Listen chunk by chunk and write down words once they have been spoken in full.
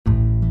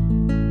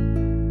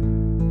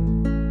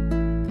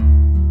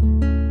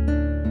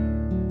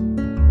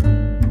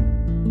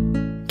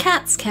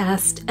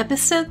CatsCast,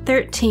 episode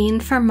 13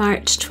 for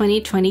March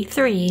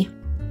 2023.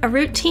 A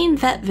routine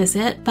vet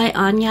visit by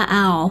Anya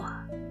Ow.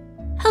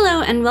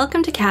 Hello and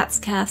welcome to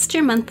CatsCast,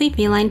 your monthly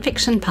feline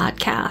fiction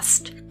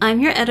podcast. I'm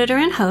your editor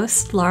and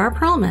host, Laura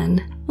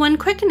Pearlman. One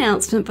quick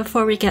announcement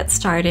before we get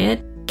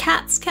started.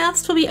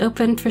 CatsCast will be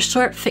open for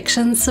short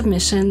fiction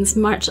submissions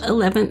March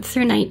 11th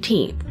through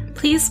 19th.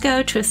 Please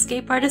go to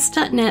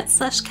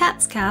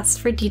escapeartist.net/catscast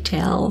for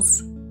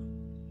details.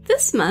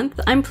 This month,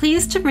 I'm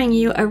pleased to bring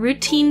you a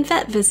routine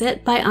vet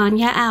visit by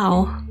Anya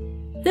Ow.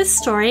 This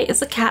story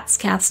is a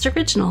CatsCast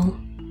original.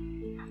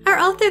 Our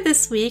author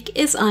this week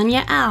is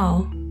Anya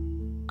Ow.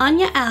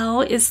 Anya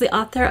Ow is the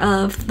author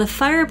of The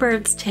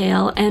Firebird's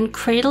Tale and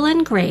Cradle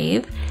and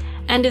Grave,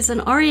 and is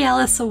an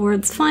Aurealis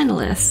Awards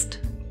finalist.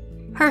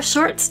 Her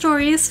short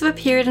stories have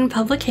appeared in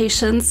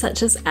publications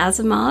such as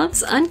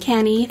Asimov's,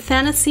 Uncanny,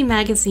 Fantasy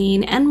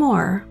Magazine, and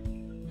more.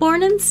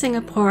 Born in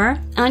Singapore,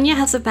 Anya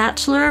has a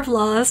Bachelor of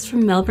Laws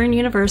from Melbourne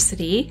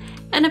University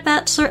and a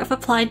Bachelor of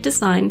Applied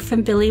Design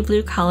from Billy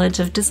Blue College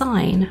of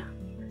Design.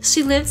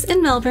 She lives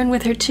in Melbourne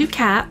with her 2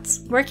 cats,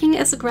 working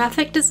as a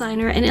graphic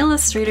designer and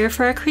illustrator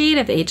for a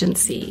creative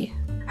agency.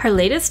 Her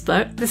latest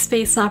book, the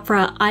space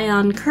opera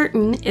Ion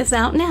Curtain, is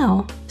out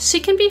now. She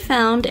can be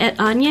found at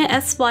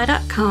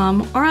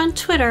anyasy.com or on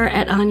Twitter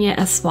at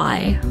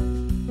anyasy.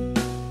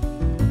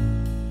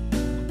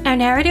 Our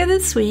narrator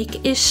this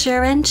week is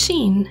Shin.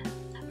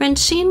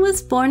 Shin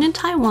was born in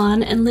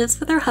Taiwan and lives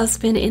with her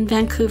husband in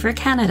Vancouver,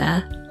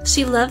 Canada.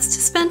 She loves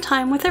to spend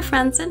time with her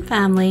friends and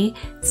family,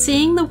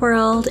 seeing the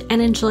world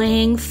and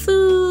enjoying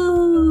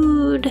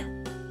food.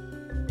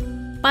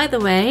 By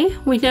the way,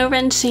 we know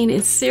Shin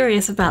is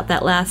serious about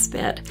that last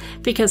bit,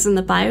 because in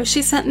the bio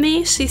she sent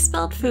me, she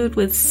spelled food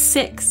with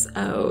 6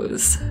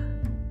 O's.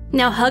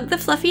 Now hug the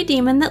fluffy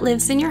demon that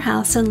lives in your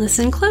house and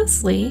listen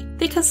closely,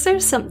 because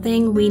there's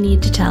something we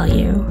need to tell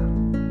you.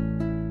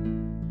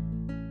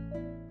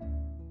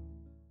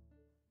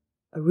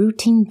 A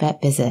Routine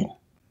Vet Visit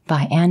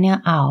by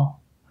Anya Ow.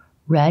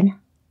 Read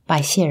by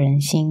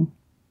Hsieh.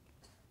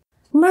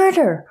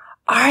 Murder!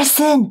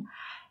 Arson!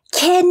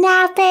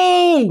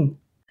 Kidnapping!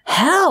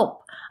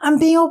 Help! I'm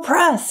being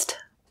oppressed!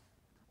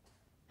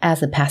 As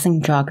the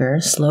passing jogger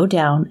slowed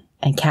down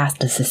and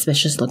cast a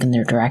suspicious look in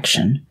their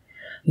direction,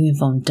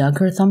 Yunfeng dug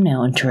her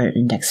thumbnail into her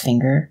index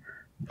finger,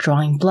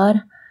 drawing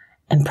blood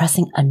and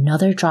pressing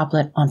another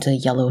droplet onto the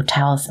yellow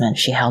talisman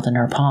she held in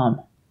her palm.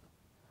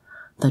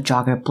 The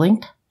jogger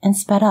blinked and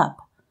sped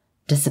up,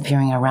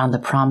 disappearing around the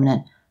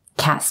prominent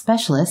Cat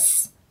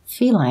Specialist's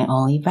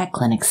Feline-only Vet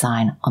Clinic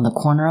sign on the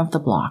corner of the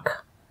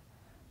block.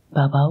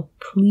 "Baobao,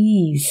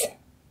 please,"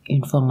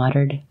 Yunfeng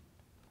muttered.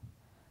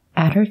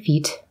 At her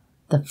feet,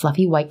 the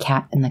fluffy white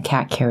cat in the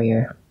cat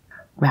carrier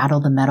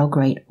rattled the metal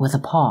grate with a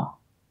paw.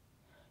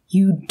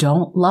 "You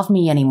don't love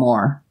me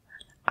anymore.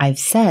 I've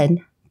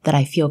said that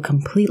I feel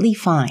completely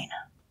fine.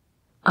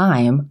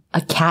 I'm a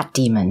cat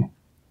demon,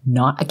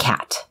 not a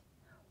cat.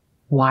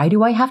 Why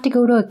do I have to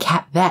go to a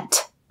cat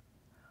vet?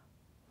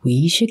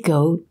 We should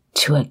go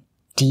to a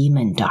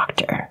demon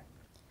doctor.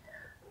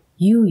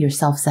 You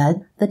yourself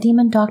said the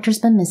demon doctor's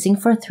been missing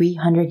for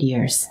 300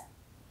 years.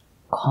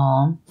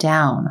 Calm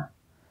down."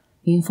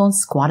 Yunfeng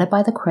squatted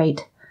by the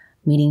crate,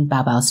 meeting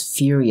Baobao's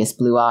furious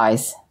blue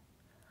eyes.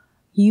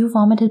 "You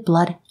vomited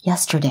blood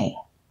yesterday."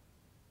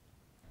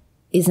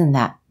 "Isn't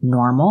that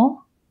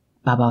normal?"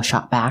 Baobao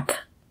shot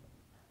back.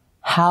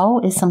 "How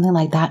is something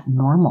like that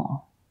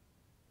normal?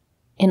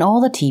 In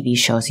all the TV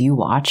shows you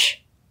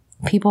watch,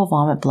 people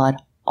vomit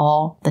blood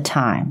all the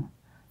time.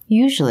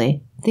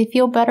 Usually, they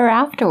feel better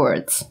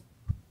afterwards."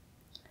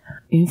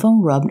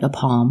 Yunfeng rubbed a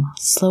palm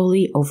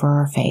slowly over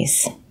her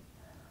face.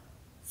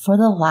 "For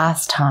the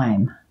last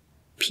time,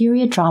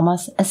 period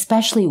dramas,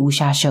 especially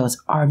wuxia shows,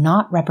 are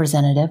not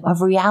representative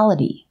of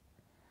reality.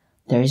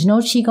 There's no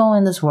qigong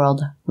in this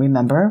world,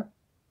 remember?"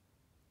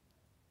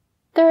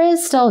 "There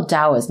is still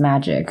Taoist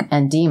magic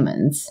and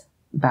demons,"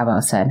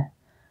 Baobao said.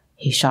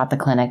 He shot the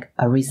clinic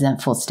a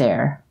resentful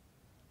stare.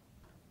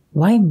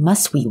 "Why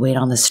must we wait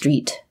on the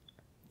street?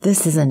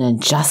 This is an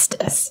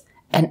injustice,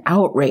 an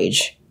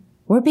outrage.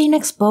 We're being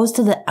exposed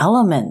to the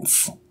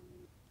elements."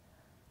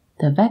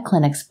 The vet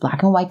clinic's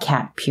black and white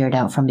cat peered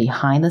out from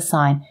behind the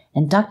sign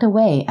and ducked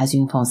away as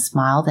Yunfeng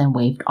smiled and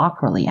waved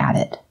awkwardly at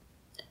it.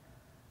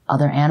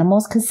 Other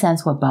animals could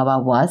sense what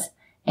Baobao was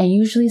and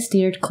usually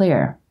steered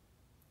clear.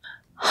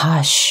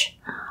 "Hush,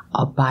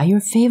 I'll buy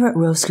your favorite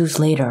roast goose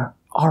later,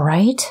 all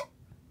right?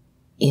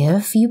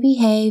 If you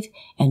behave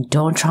and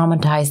don't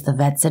traumatize the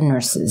vets and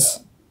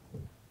nurses."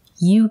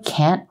 "You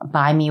can't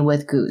buy me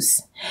with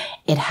goose.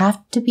 It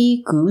have to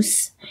be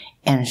goose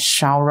and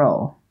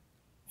xiaorou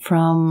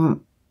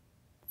from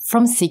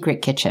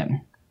Secret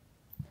Kitchen."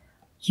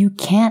 "You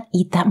can't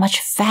eat that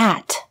much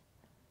fat."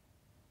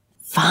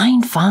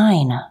 Fine,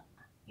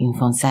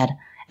 Yunfeng said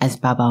as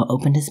Baobao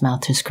opened his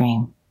mouth to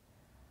scream.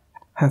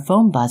 Her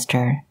phone buzzed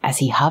her as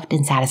he huffed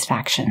in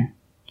satisfaction.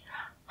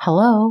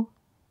 "Hello?"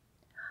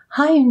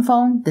 "Hi,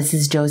 Yunfeng. This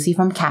is Josie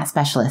from Cat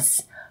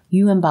Specialists.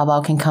 You and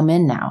Baobao can come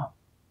in now."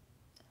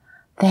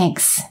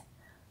 "Thanks."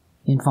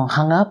 Yunfeng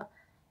hung up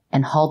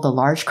and hauled the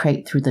large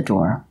crate through the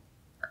door.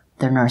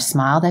 The nurse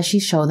smiled as she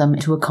showed them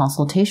into a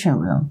consultation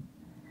room.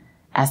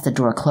 As the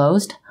door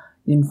closed,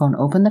 Yunfeng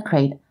opened the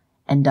crate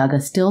and dug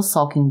a still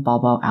sulking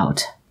Baobao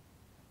out.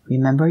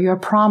 "Remember your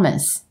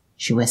promise,"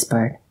 she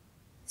whispered.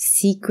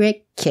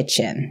 "Secret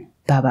kitchen,"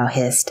 Baobao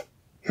hissed.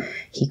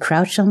 He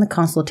crouched on the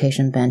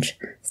consultation bench,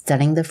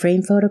 studying the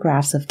framed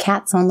photographs of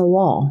cats on the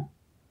wall.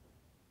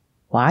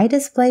 Why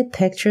display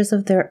pictures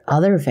of their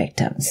other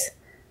victims?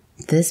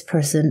 This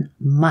person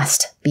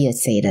must be a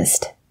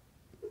sadist.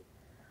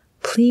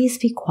 "Please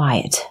be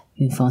quiet,"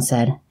 Yunfeng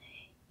said,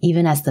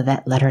 even as the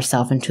vet let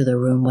herself into the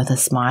room with a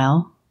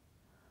smile.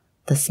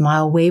 The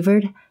smile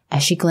wavered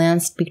as she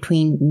glanced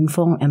between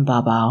Yunfeng and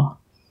Baobao.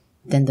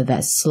 Then the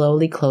vet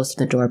slowly closed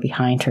the door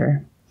behind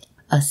her.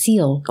 A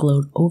seal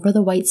glowed over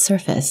the white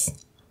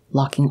surface,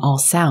 locking all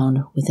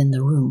sound within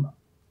the room.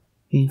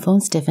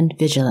 Yunfeng stiffened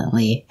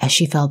vigilantly as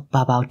she felt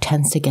Baobao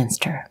tensed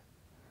against her.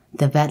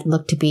 The vet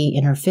looked to be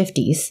in her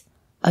 50s,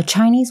 a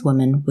Chinese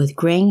woman with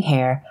graying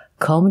hair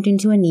combed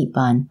into a neat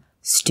bun,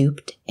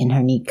 stooped in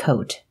her neat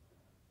coat.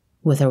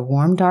 With her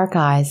warm dark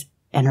eyes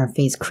and her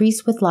face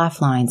creased with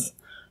laugh lines,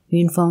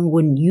 Yunfeng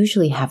wouldn't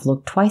usually have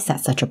looked twice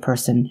at such a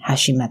person as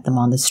she met them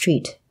on the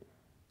street.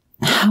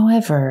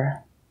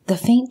 However, the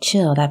faint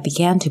chill that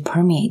began to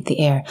permeate the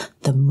air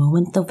the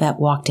moment the vet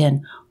walked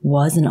in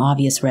was an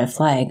obvious red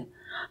flag,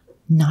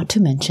 not to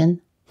mention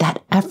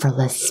that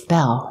effortless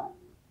spell.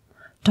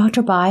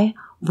 "Dr. Bai,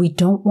 we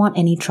don't want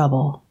any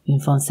trouble,"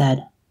 Yunfeng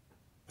said.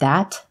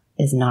 "That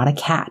is not a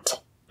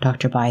cat,"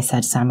 Dr. Bai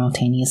said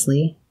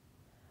simultaneously.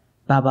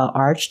 Baobao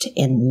arched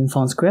in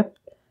Yunfeng's grip,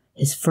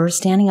 his fur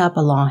standing up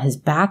along his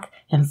back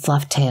and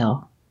fluffed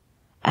tail.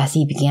 As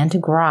he began to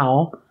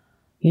growl,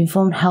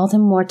 Yunfeng held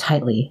him more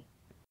tightly.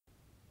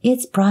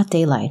 "It's broad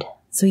daylight,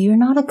 so you're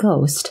not a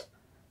ghost.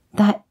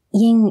 That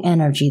yin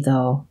energy,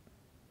 though.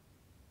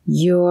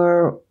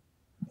 You're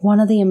one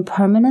of the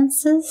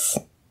impermanences?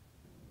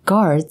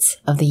 Guards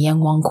of the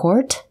Yangwang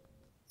court?"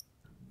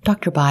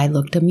 Dr. Bai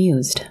looked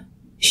amused.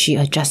 She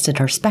adjusted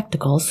her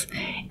spectacles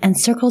and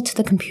circled to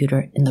the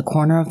computer in the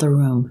corner of the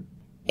room,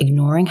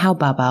 ignoring how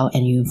Baobao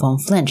and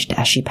Yunfeng flinched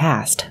as she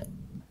passed.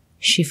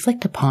 She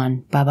flicked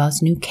upon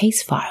Baobao's new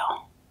case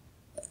file.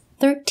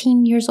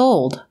 13 years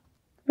old.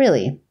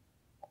 Really?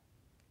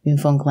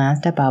 Yunfeng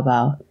glanced at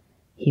Baobao.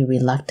 He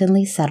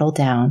reluctantly settled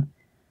down,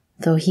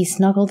 though he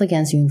snuggled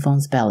against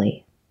Yunfeng's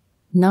belly.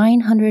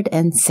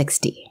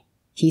 960,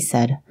 he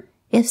said,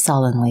 if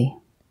sullenly.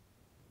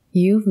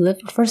 You've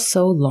lived for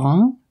so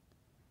long?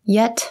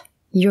 Yet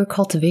your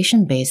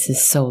cultivation base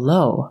is so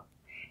low.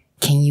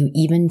 Can you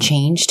even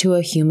change to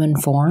a human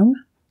form?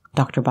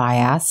 Dr. Bai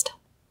asked.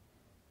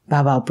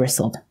 Baobao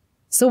bristled.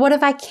 So what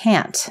if I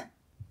can't?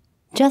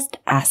 Just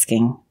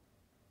asking.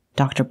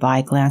 Dr.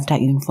 Bai glanced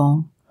at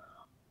Yunfeng.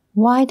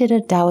 Why did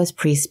a Taoist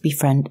priest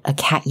befriend a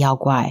cat Yao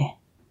Guai?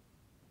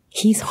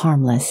 He's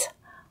harmless.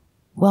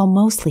 Well,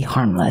 mostly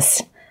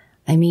harmless.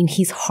 I mean,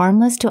 he's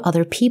harmless to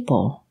other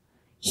people.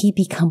 He'd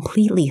be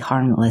completely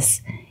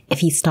harmless if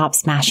he stopped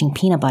smashing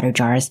peanut butter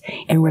jars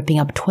and ripping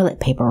up toilet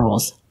paper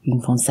rolls,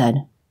 Yunfeng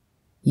said.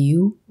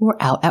 You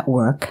were out at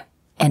work,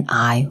 and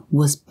I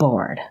was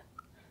bored.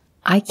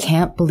 I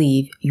can't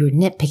believe you're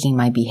nitpicking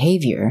my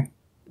behavior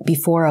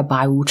before a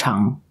Bai Wu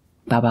Chang,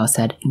 Baobao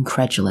said,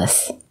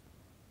 incredulous.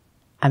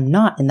 I'm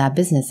not in that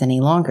business any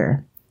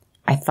longer.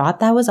 I thought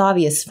that was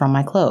obvious from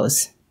my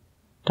clothes.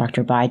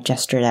 Dr. Bai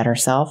gestured at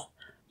herself.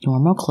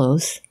 Normal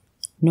clothes,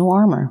 no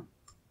armor.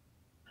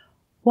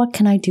 What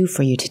can I do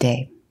for you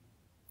today?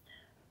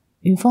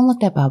 Yunfeng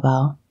looked at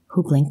Baobao,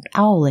 who blinked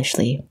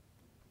owlishly.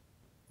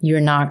 You're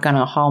not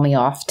gonna haul me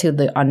off to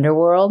the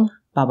underworld?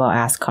 Baobao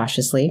asked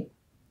cautiously.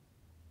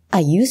 I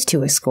used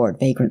to escort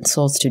vagrant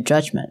souls to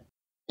judgment.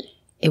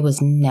 It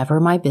was never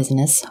my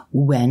business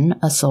when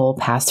a soul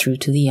passed through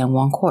to the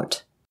Yangwang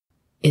court.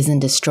 Isn't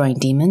destroying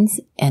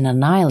demons and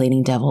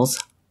annihilating devils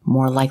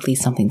more likely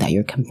something that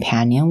your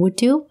companion would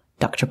do?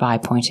 Dr. Bai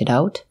pointed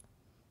out.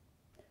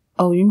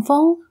 Oh,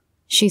 Yunfeng?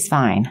 She's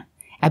fine.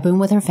 I've been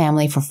with her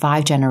family for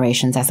 5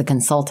 generations as a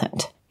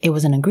consultant. It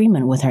was an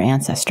agreement with her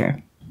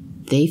ancestor.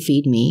 They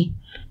feed me,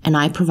 and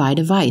I provide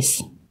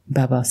advice,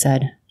 Baobao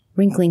said,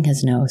 wrinkling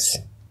his nose.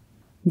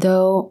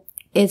 Though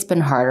it's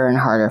been harder and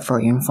harder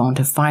for Yunfeng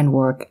to find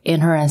work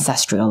in her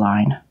ancestral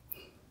line.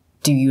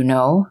 Do you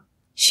know?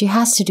 She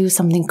has to do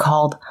something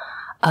called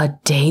a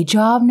day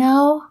job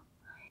now?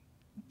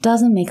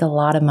 Doesn't make a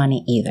lot of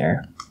money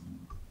either.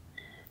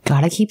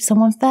 Gotta keep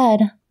someone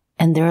fed,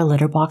 and their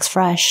litter box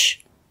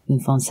fresh,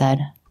 Yunfeng said.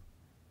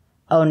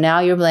 Oh, now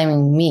you're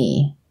blaming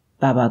me,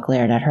 Baobao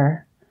glared at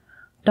her.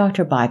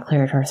 Dr. Bai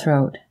cleared her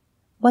throat.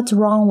 What's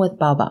wrong with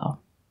Baobao?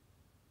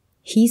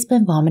 He's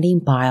been vomiting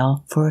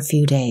bile for a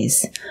few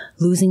days,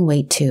 losing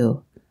weight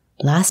too.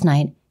 Last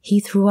night, he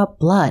threw up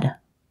blood.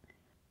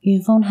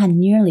 Yunfeng had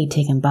nearly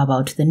taken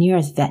Baobao to the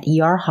nearest vet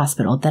ER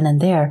hospital then and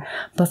there,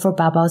 but for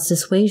Baobao's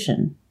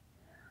dissuasion.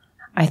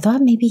 I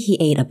thought maybe he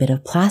ate a bit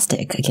of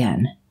plastic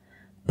again,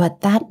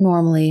 but that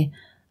normally,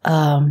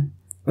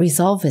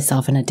 resolved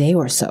itself in a day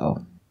or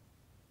so.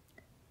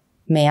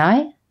 May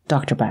I?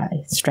 Dr.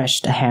 Bai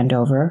stretched a hand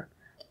over.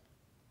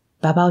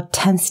 Baobao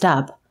tensed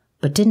up,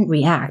 but didn't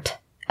react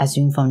as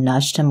Yunfeng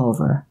nudged him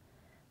over.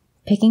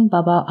 Picking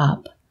Baobao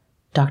up,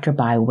 Dr.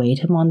 Bai weighed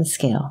him on the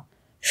scale.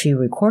 She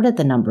recorded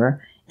the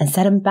number and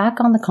set him back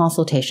on the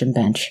consultation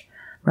bench,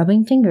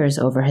 rubbing fingers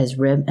over his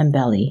rib and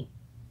belly.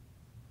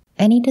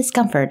 Any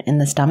discomfort in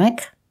the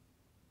stomach?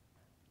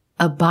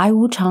 A Bai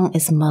Wuchang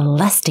is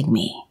molesting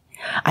me.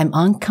 I'm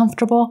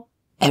uncomfortable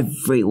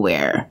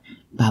everywhere,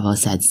 Baobao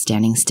said,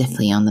 standing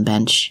stiffly on the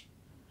bench.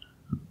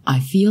 I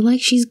feel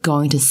like she's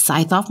going to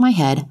scythe off my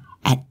head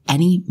at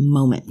any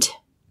moment.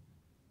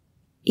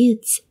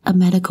 It's a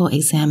medical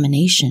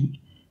examination,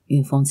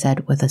 Yunfeng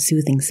said with a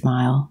soothing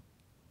smile.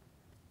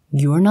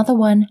 You're not the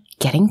one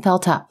getting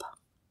felt up.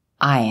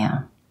 I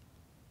am.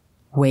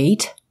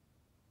 Wait.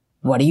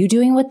 What are you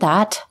doing with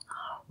that?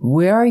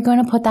 Where are you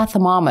going to put that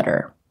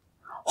thermometer?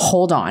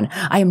 Hold on.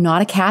 I am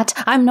not a cat.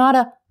 I'm not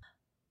a...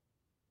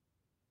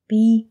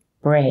 Be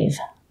brave,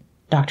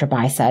 Dr.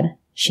 Bai said.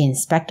 She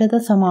inspected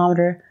the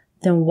thermometer,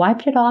 then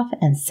wiped it off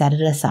and set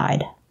it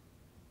aside.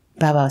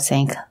 Baobao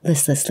sank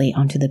listlessly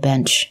onto the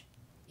bench.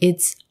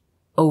 It's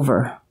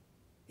over.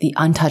 The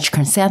untouched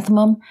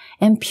chrysanthemum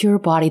and pure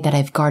body that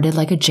I've guarded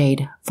like a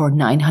jade for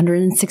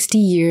 960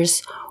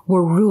 years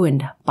were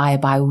ruined by a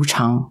Bai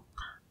Wuchang.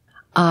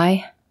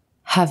 I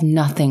have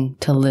nothing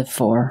to live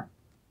for.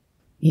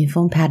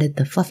 Yunfeng patted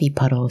the fluffy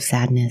puddle of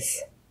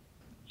sadness.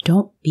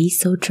 Don't be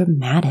so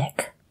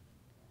dramatic.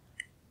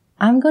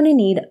 I'm going to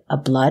need a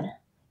blood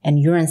and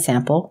urine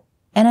sample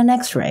and an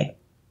x-ray.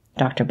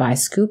 Dr. Bai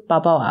scooped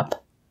Baobao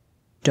up.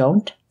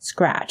 Don't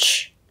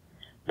scratch.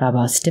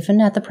 Baobao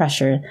stiffened at the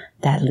pressure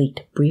that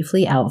leaked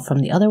briefly out from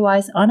the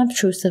otherwise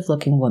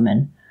unobtrusive-looking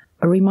woman,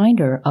 a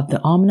reminder of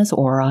the ominous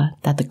aura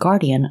that the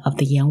guardian of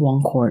the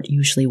Yanwang court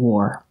usually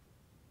wore.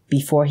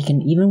 Before he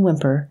can even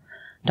whimper,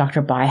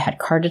 Dr. Bai had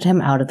carted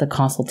him out of the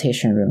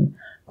consultation room,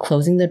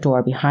 closing the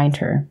door behind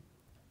her.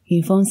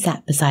 Yunfeng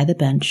sat beside the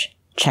bench,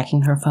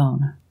 checking her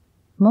phone.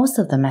 Most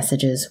of the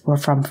messages were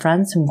from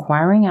friends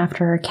inquiring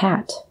after her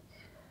cat.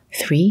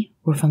 3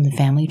 were from the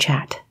family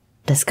chat,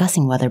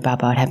 discussing whether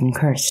Baobao had been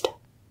cursed.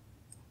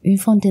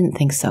 Yunfeng didn't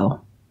think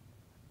so.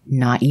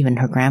 Not even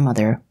her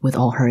grandmother, with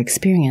all her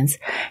experience,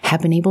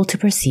 had been able to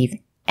perceive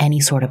any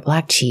sort of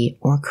black qi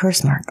or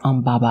curse mark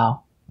on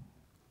Baobao.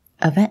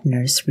 A vet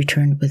nurse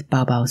returned with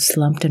Baobao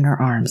slumped in her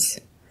arms.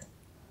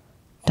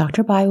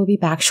 Dr. Bai will be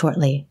back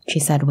shortly, she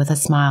said with a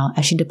smile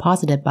as she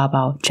deposited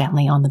Baobao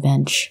gently on the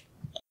bench.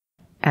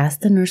 As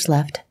the nurse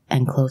left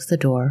and closed the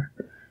door,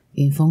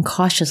 Yunfeng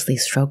cautiously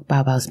stroked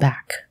Baobao's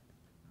back.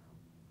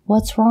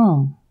 What's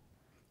wrong?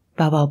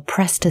 Baobao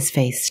pressed his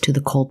face to the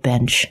cold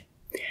bench.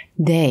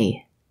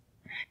 They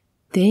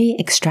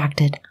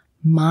extracted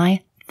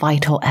my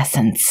vital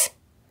essence.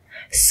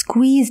 They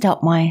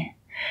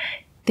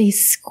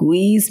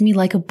squeezed me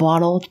like a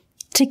bottle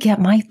to get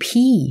my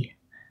pee.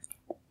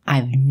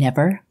 I've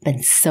never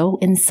been so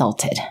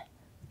insulted.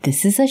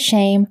 This is a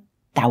shame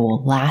that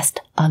will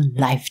last a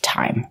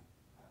lifetime.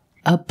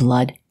 A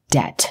blood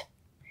debt.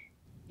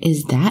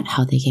 Is that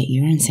how they get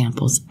urine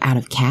samples out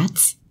of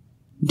cats?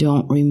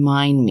 Don't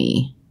remind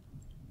me.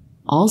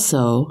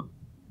 Also,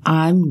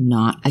 I'm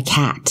not a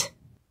cat.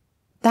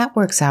 That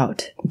works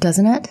out,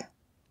 doesn't it?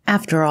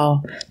 After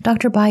all,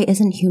 Dr. Bai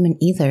isn't human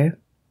either.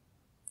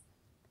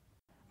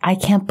 I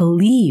can't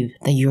believe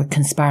that you're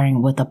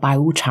conspiring with the Bai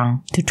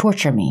Wuchang to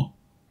torture me.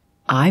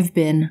 I've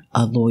been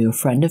a loyal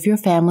friend of your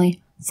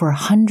family for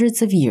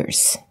hundreds of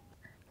years.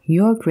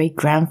 Your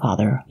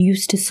great-grandfather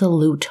used to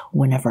salute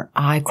whenever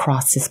I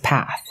crossed his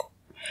path.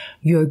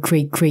 Your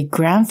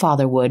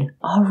great-great-grandfather would...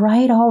 All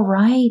right.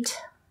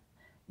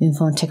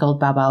 Yunfeng tickled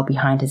Baobao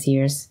behind his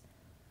ears.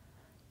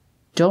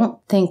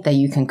 Don't think that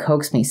you can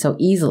coax me so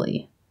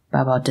easily.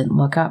 Baobao didn't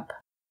look up.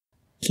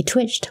 He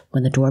twitched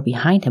when the door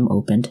behind him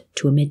opened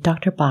to admit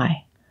Dr.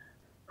 Bai,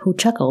 who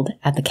chuckled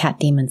at the cat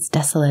demon's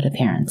desolate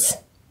appearance.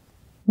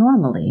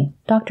 Normally,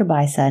 Dr.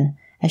 Bai said,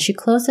 as she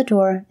closed the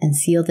door and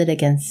sealed it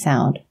against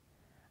sound,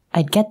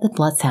 I'd get the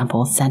blood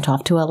sample sent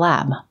off to a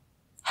lab.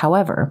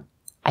 However,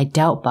 I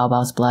doubt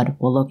Baobao's blood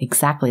will look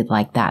exactly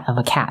like that of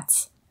a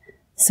cat's.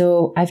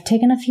 So I've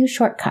taken a few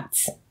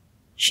shortcuts.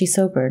 She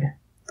sobered.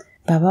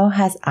 Baobao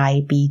has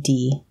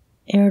IBD,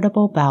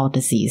 irritable bowel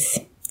disease.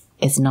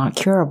 It's not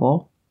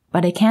curable,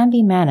 but it can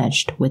be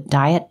managed with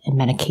diet and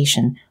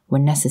medication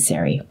when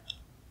necessary.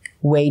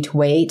 Wait.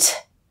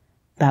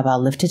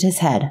 Baobao lifted his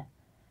head.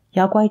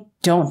 Yao Guai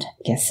don't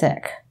get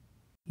sick.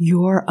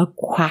 You're a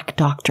quack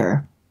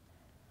doctor.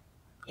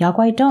 Yao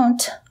Guai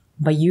don't,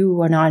 but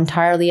you are not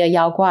entirely a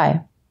Yao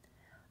Guai.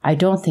 I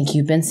don't think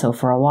you've been so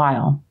for a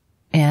while.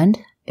 And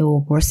it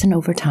will worsen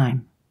over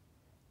time.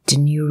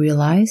 Didn't you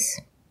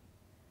realize?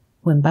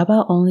 When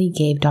Baobao only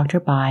gave Dr.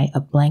 Bai a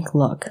blank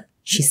look,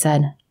 she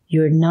said,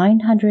 You're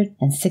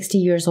 960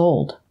 years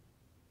old.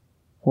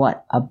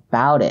 What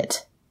about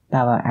it?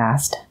 Baobao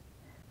asked.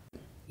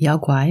 Yao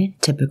Guai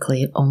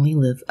typically only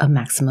live a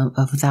maximum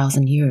of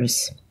 1,000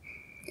 years,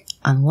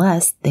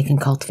 unless they can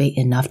cultivate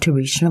enough to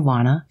reach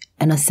nirvana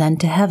and ascend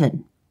to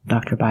heaven,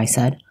 Dr. Bai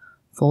said,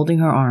 folding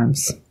her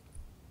arms.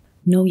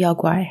 No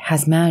Yaoguai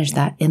has managed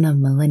that in a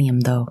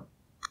millennium, though.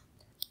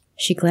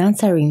 She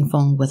glanced at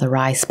Yunfeng with a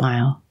wry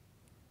smile.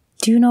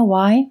 Do you know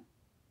why?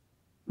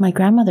 My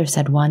grandmother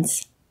said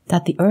once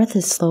that the earth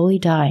is slowly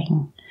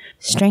dying,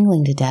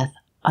 strangling to death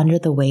under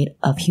the weight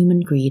of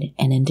human greed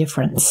and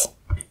indifference.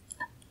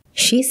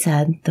 She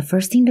said the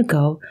first thing to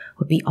go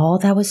would be all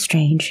that was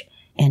strange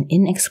and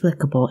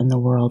inexplicable in the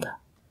world.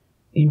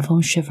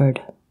 Yunfeng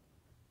shivered.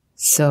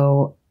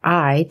 So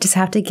I just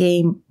have to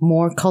gain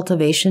more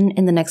cultivation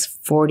in the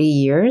next 40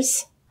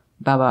 years?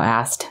 Baobao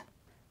asked.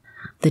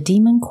 The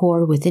demon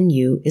core within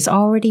you is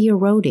already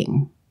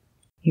eroding.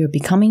 You're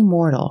becoming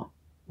mortal,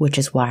 which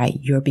is why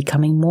you're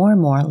becoming more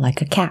and more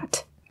like a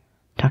cat.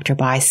 Dr.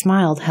 Bai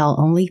smiled, held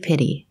only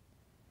pity.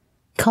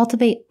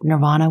 Cultivate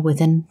nirvana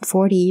within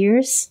 40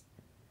 years?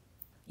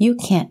 You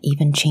can't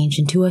even change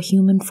into a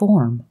human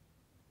form.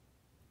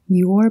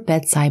 Your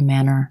bedside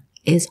manner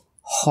is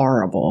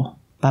horrible,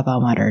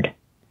 Baobao muttered.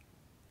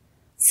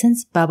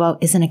 Since Baobao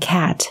isn't a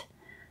cat,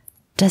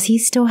 does he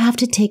still have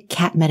to take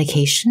cat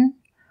medication?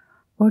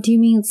 Or do you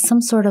mean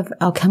some sort of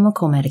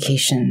alchemical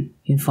medication?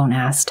 Yunfeng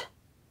asked.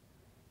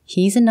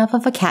 He's enough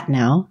of a cat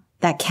now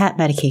that cat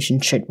medication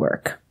should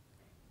work.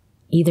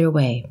 Either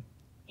way,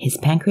 his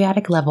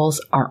pancreatic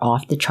levels are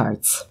off the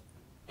charts.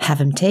 Have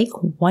him take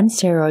 1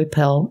 steroid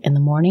pill in the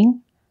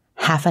morning,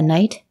 half at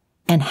night,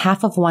 and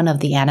half of one of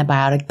the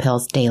antibiotic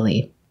pills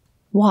daily.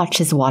 Watch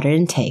his water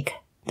intake.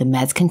 The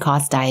meds can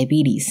cause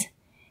diabetes.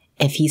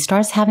 If he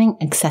starts having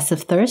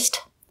excessive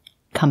thirst,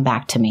 come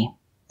back to me.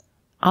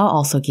 I'll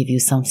also give you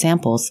some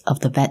samples of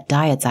the vet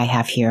diets I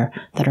have here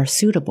that are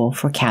suitable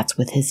for cats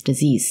with his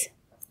disease.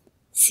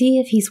 See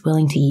if he's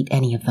willing to eat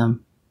any of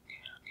them.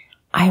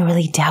 I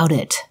really doubt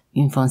it,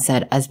 Yunfeng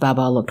said as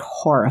Baobao looked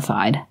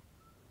horrified.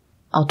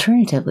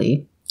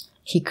 Alternatively,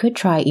 he could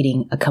try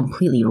eating a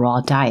completely raw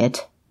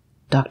diet,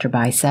 Dr.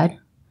 Bai said.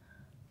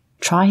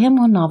 Try him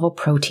on novel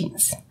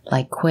proteins,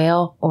 like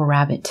quail or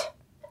rabbit.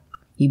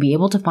 You'd be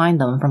able to find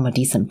them from a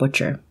decent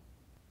butcher.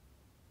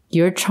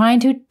 You're trying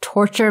to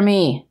torture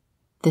me.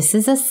 This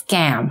is a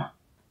scam.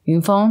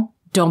 Yunfeng,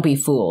 don't be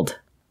fooled,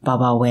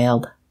 Baobao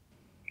wailed.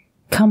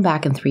 Come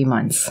back in 3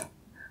 months.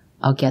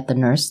 I'll get the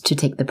nurse to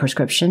take the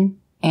prescription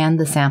and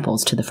the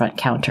samples to the front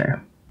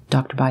counter,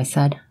 Dr. Bai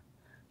said.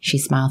 She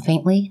smiled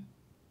faintly.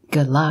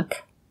 Good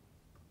luck.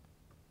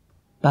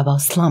 Baobao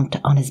slumped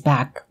on his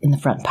back in the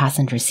front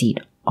passenger seat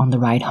on the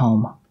ride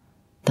home.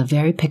 The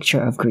very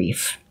picture of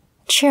grief.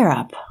 Cheer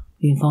up,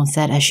 Yunfeng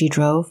said as she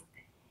drove.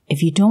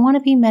 If you don't want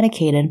to be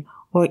medicated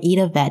or eat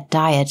a vet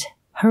diet,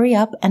 hurry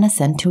up and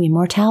ascend to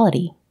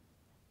immortality.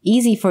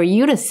 Easy for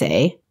you to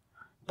say.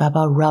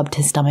 Baobao rubbed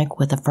his stomach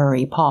with a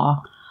furry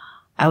paw.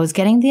 I was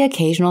getting the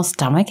occasional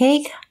stomach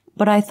ache,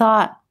 but I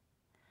thought...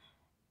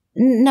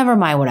 Never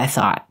mind what I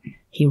thought.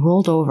 He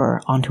rolled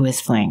over onto his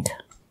flank.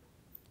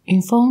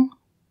 Yunfeng,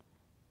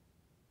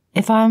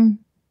 if I'm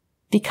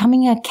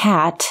becoming a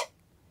cat,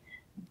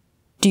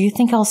 do you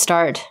think I'll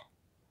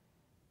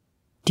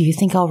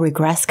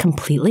regress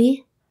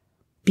completely?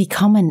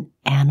 Become an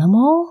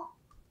animal?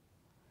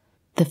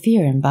 The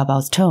fear in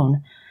Baobao's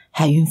tone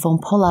had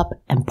Yunfeng pull up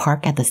and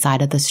park at the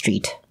side of the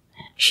street.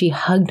 She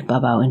hugged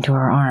Baobao into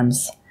her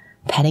arms,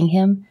 petting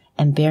him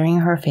and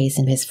burying her face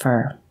in his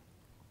fur.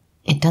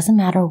 It doesn't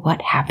matter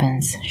what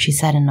happens, she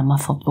said in a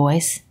muffled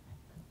voice.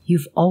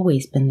 You've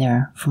always been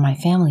there for my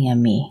family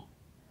and me.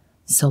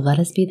 So let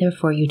us be there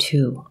for you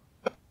too.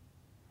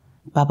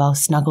 Baobao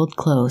snuggled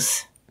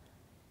close.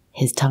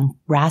 His tongue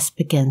rasped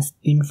against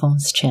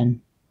Yunfeng's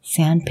chin,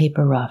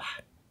 sandpaper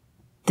rough.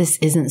 This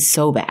isn't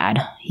so bad,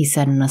 he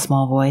said in a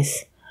small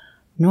voice.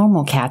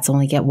 Normal cats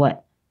only get,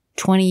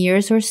 20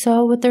 years or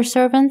so with their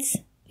servants,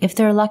 if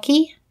they're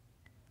lucky?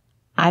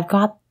 I've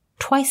got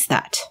twice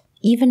that,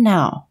 even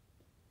now.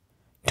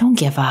 Don't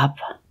give up.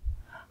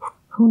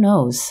 Who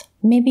knows?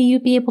 Maybe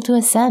you'd be able to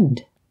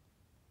ascend.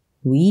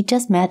 We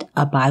just met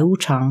a Bai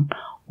Wuchang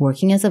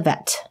working as a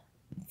vet,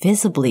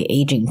 visibly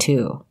aging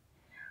too.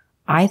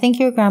 I think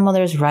your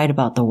grandmother's right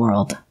about the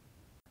world.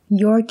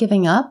 You're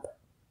giving up?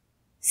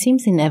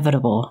 Seems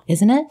inevitable,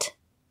 isn't it?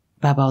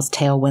 Baobao's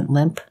tail went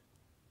limp.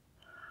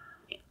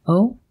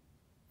 Oh,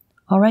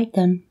 all right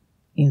then,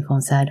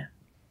 Yunfeng said.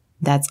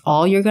 That's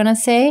all you're gonna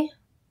say?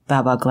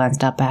 Baobao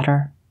glanced up at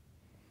her.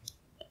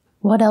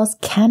 What else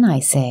can I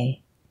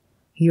say?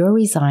 You're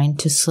resigned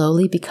to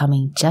slowly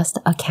becoming just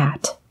a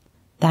cat.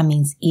 That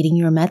means eating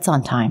your meds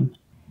on time.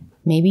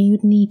 Maybe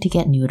you'd need to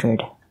get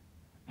neutered.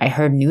 I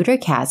heard neuter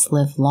cats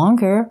live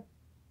longer.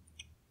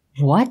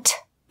 What?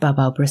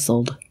 Baobao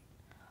bristled.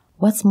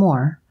 What's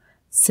more,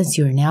 since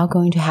you're now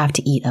going to have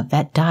to eat a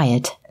vet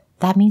diet,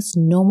 that means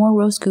no more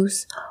roast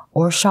goose,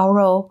 or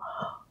xiaorou,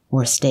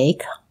 or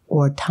steak,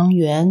 or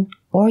tangyuan,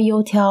 or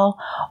youtiao,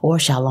 or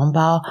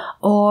xiaolongbao,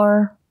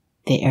 or...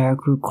 The air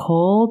grew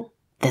cold,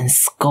 then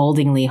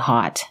scaldingly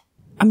hot.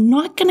 I'm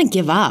not gonna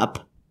give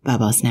up,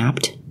 Baobao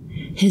snapped.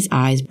 His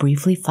eyes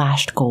briefly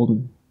flashed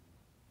golden.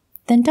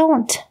 Then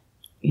don't.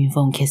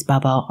 Yunfeng kissed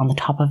Baobao on the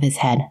top of his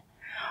head.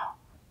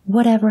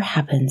 Whatever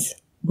happens,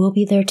 we'll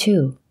be there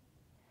too.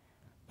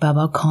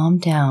 Baobao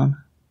calmed down,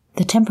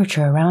 The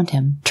temperature around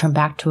him turned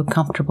back to a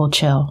comfortable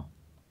chill.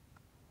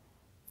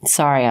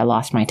 "Sorry I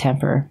lost my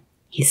temper,"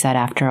 he said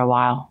after a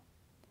while.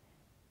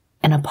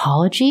 "An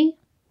apology?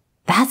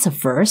 That's a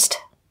first."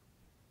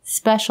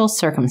 "Special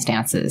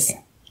circumstances."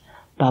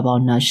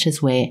 Baobao nudged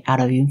his way out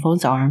of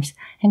Yunfeng's arms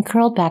and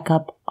curled back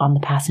up on the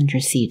passenger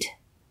seat.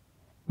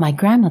 "My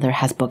grandmother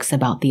has books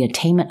about the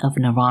attainment of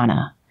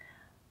nirvana.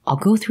 I'll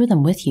go through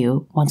them with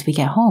you once we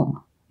get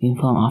home,"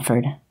 Yunfeng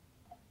offered.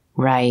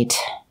 "Right.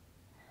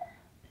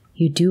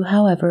 You do,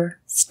 however,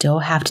 still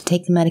have to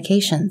take the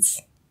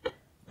medications.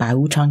 Bai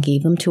Wuchang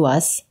gave them to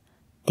us.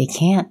 They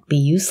can't be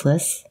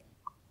useless."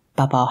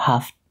 Baobao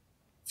huffed.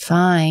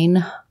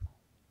 "Fine.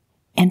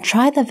 And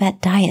try the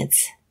vet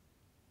diets."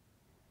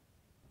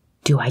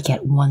 "Do I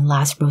get one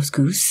last roast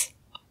goose?"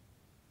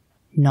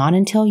 "Not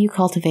until you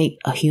cultivate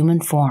a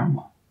human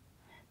form."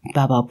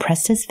 Baobao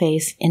pressed his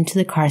face into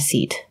the car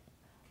seat.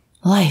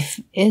 "Life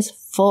is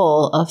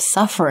full of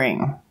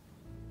suffering."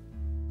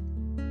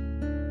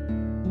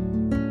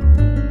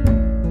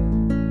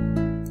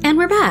 And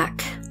we're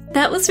back.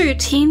 That was a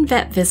routine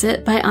vet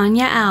visit by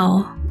Anya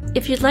Ow.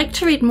 If you'd like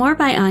to read more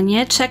by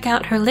Anya, check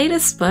out her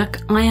latest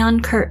book,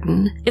 Ion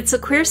Curtain. It's a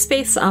queer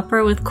space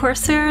opera with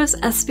corsairs,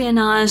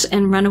 espionage,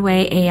 and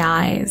runaway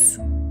AIs.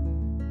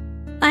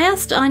 I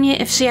asked Anya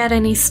if she had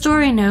any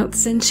story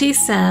notes, and she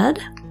said,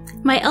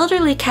 "My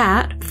elderly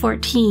cat,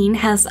 14,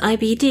 has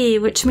IBD,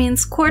 which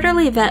means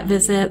quarterly vet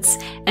visits,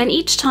 and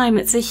each time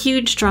it's a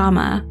huge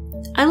drama.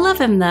 I love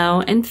him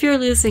though, and fear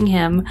losing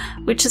him,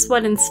 which is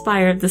what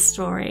inspired the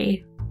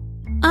story."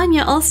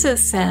 Anya also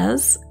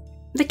says,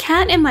 "The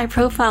cat in my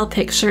profile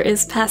picture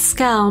is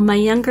Pascal, my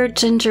younger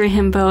ginger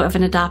himbo of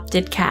an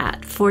adopted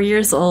cat, 4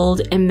 years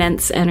old,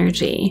 immense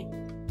energy.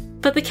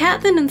 But the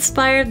cat that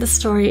inspired the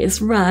story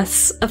is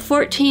Russ, a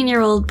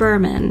 14-year-old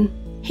Burman.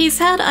 He's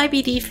had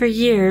IBD for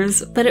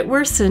years, but it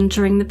worsened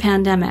during the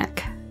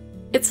pandemic.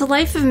 It's a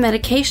life of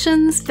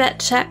medications, vet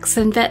checks,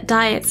 and vet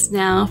diets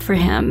now for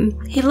him.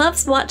 He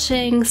loves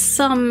watching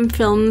some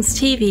films,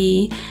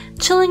 TV,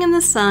 chilling in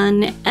the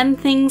sun, and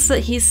things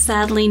that he's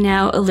sadly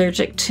now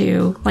allergic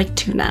to, like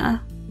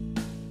tuna."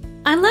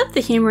 I love the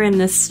humor in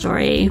this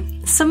story.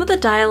 Some of the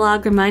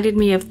dialogue reminded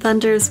me of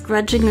Thunder's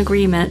grudging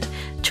agreement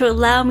to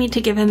allow me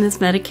to give him his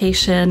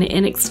medication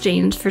in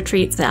exchange for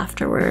treats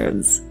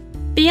afterwards.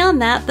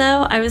 Beyond that,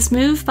 though, I was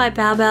moved by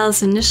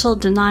Baobao's initial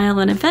denial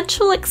and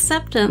eventual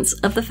acceptance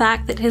of the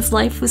fact that his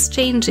life was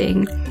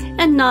changing,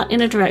 and not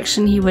in a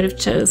direction he would have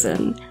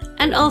chosen,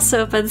 and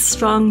also by the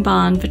strong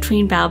bond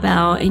between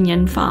Baobao and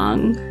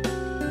Yunfeng.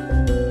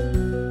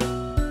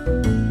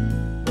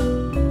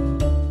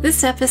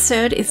 This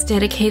episode is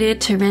dedicated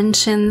to Ren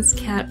Shin's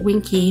cat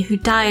Winky, who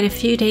died a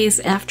few days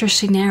after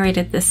she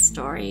narrated this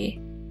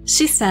story.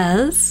 She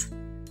says,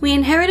 "We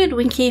inherited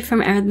Winky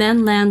from our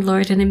then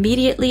landlord, and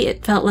immediately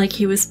it felt like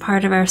he was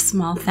part of our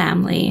small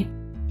family.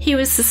 He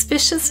was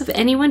suspicious of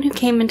anyone who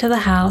came into the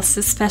house,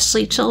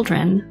 especially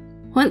children.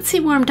 Once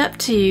he warmed up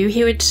to you,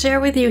 he would share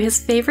with you his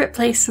favorite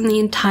place in the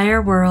entire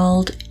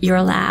world,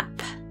 your lap.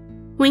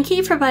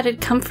 Winky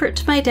provided comfort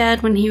to my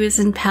dad when he was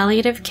in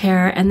palliative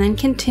care and then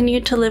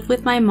continued to live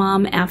with my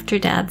mom after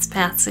Dad's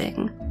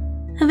passing.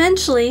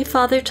 Eventually,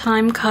 Father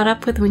Time caught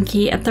up with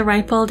Winky at the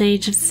ripe old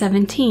age of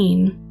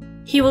 17.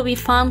 He will be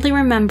fondly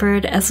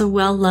remembered as a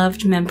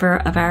well-loved member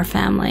of our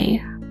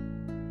family."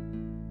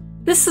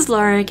 This is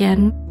Laura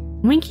again.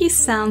 Winky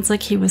sounds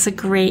like he was a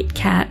great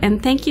cat,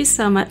 and thank you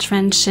so much,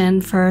 Ren Shin,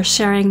 for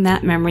sharing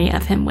that memory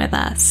of him with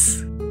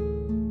us.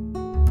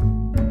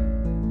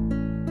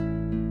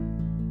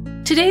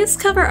 Today's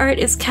cover art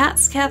is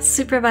CatsCast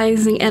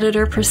supervising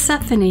editor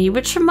Persephone,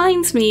 which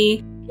reminds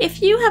me,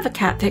 if you have a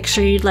cat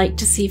picture you'd like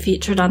to see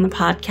featured on the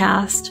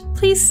podcast,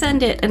 please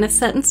send it and a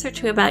sentence or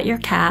two about your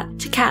cat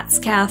to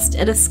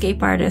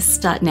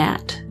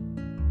catscast@escapeartists.net.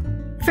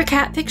 For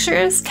cat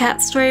pictures,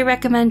 cat story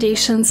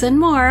recommendations, and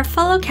more,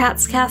 follow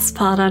CatsCast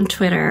Pod on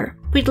Twitter.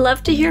 We'd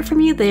love to hear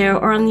from you there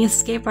or on the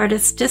Escape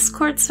Artists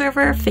Discord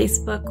server,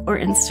 Facebook, or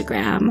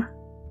Instagram.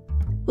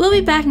 We'll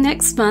be back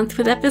next month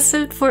with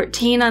episode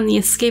 14 on the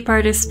Escape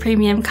Artists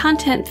Premium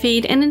content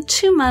feed, and in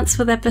 2 months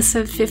with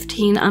episode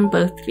 15 on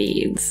both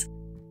feeds.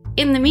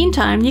 In the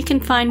meantime, you can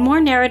find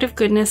more narrative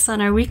goodness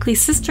on our weekly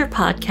sister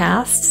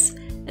podcasts,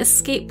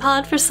 Escape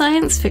Pod for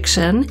science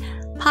fiction,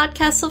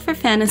 Podcastle for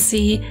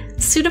fantasy,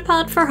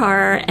 Pseudopod for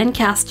horror, and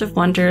Cast of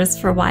Wonders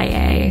for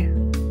YA.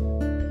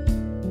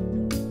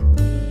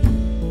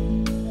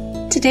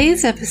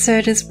 Today's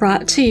episode is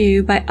brought to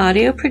you by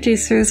audio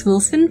producers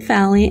Wilson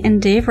Fowlie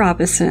and Dave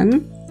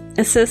Robison,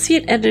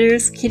 associate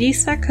editors Kitty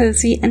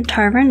Sarkozy and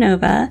Tarver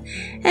Nova,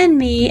 and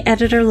me,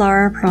 editor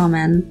Laura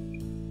Pearlman.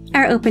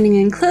 Our opening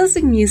and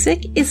closing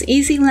music is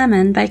Easy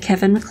Lemon by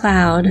Kevin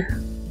MacLeod.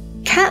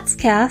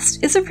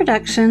 CatsCast is a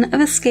production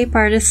of Escape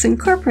Artists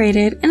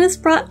Incorporated and is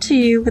brought to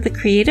you with a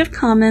Creative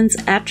Commons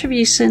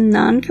Attribution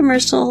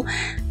Non-Commercial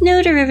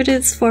No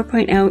Derivatives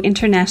 4.0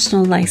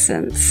 International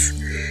License.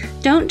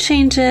 Don't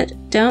change it,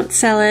 don't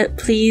sell it,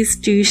 please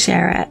do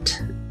share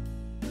it.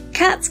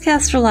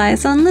 CatsCast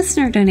relies on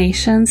listener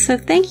donations, so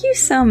thank you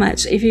so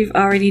much if you've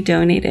already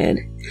donated.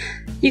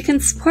 You can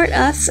support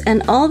us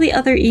and all the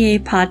other EA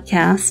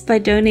podcasts by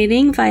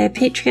donating via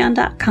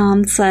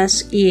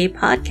patreon.com/EA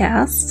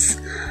podcasts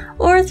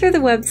or through the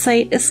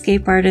website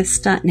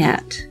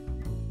escapeartist.net.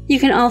 You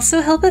can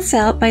also help us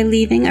out by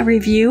leaving a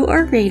review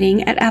or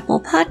rating at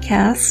Apple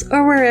Podcasts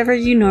or wherever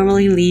you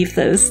normally leave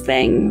those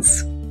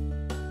things.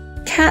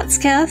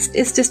 CatsCast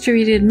is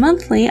distributed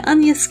monthly on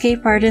the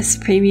Escape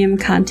Artist Premium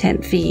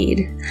content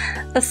feed.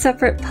 A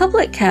separate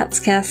public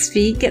CatsCast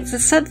feed gets a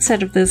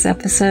subset of those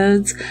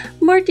episodes.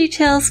 More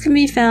details can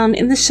be found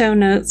in the show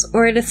notes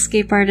or at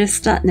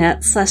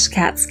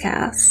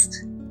escapeartist.net/catscast.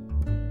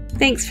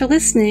 Thanks for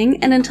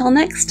listening, and until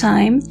next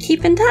time,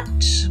 keep in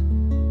touch!